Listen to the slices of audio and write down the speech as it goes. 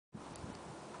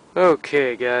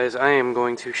Okay guys, I am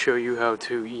going to show you how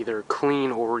to either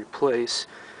clean or replace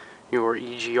your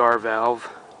EGR valve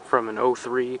from an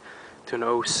 03 to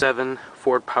an 07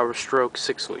 Ford Powerstroke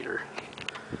 6-liter.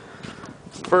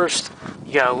 First,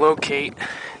 you gotta locate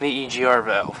the EGR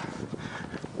valve,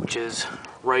 which is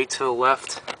right to the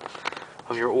left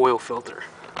of your oil filter,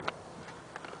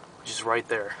 which is right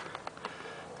there.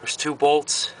 There's two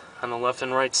bolts on the left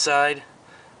and right side,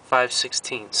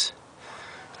 5/16.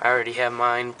 I already have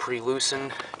mine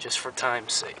pre-loosened just for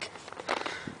time's sake.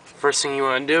 First thing you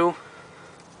want to do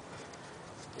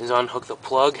is unhook the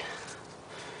plug.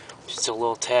 Just a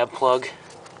little tab plug.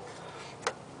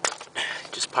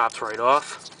 Just pops right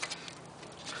off.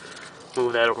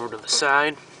 Move that over to the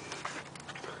side.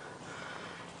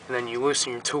 And then you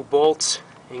loosen your two bolts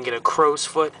and get a crow's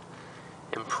foot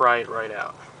and pry it right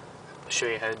out. I'll show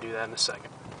you how to do that in a second.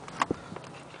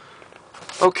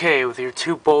 Okay, with your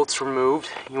two bolts removed,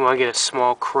 you want to get a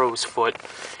small crow's foot.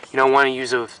 You don't want to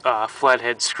use a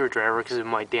flathead screwdriver because it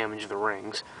might damage the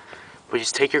rings. But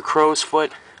just take your crow's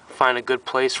foot, find a good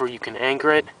place where you can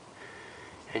anchor it,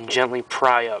 and gently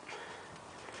pry up.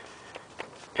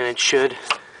 And it should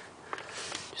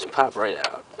just pop right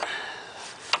out.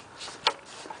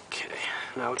 Okay,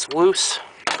 now it's loose.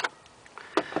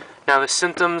 Now the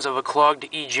symptoms of a clogged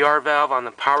EGR valve on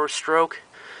the Powerstroke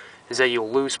is that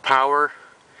you'll lose power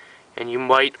and you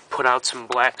might put out some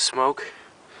black smoke.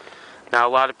 Now a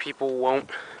lot of people won't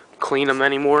clean them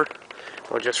anymore,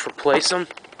 they'll just replace them,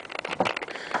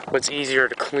 but it's easier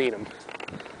to clean them.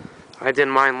 I did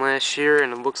mine last year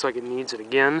and it looks like it needs it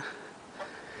again.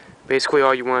 Basically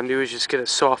all you want to do is just get a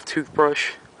soft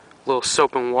toothbrush, a little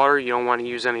soap and water. You don't want to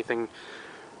use anything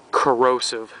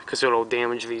corrosive because it'll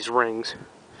damage these rings.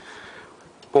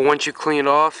 But once you clean it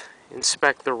off,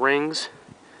 inspect the rings.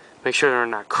 Make sure they're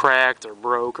not cracked or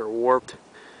broke or warped.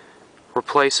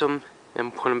 Replace them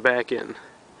and put them back in.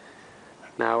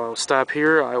 Now I'll stop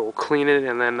here, I will clean it,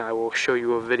 and then I will show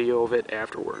you a video of it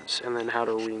afterwards, and then how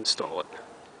to reinstall it.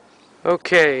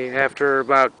 Okay, after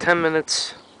about 10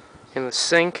 minutes in the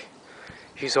sink,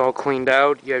 she's all cleaned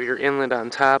out. You have your inlet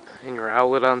on top and your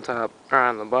outlet on top, or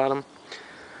on the bottom. You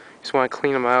just want to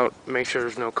clean them out, make sure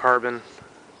there's no carbon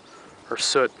or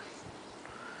soot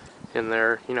in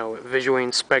there. You know, visually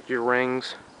inspect your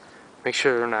rings, make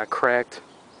sure they're not cracked.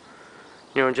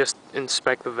 You know, just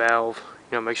inspect the valve,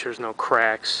 you know, make sure there's no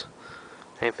cracks,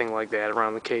 anything like that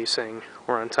around the casing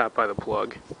or on top by the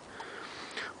plug.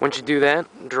 Once you do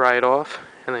that, dry it off,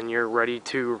 and then you're ready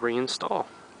to reinstall.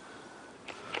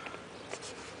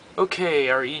 Okay,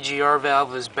 our EGR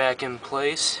valve is back in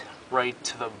place, right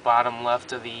to the bottom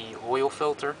left of the oil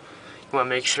filter. You want to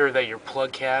make sure that your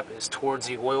plug cap is towards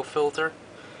the oil filter.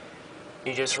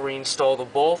 You just reinstall the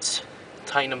bolts,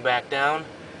 tighten them back down,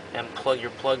 and plug your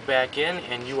plug back in,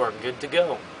 and you are good to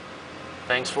go.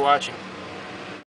 Thanks for watching.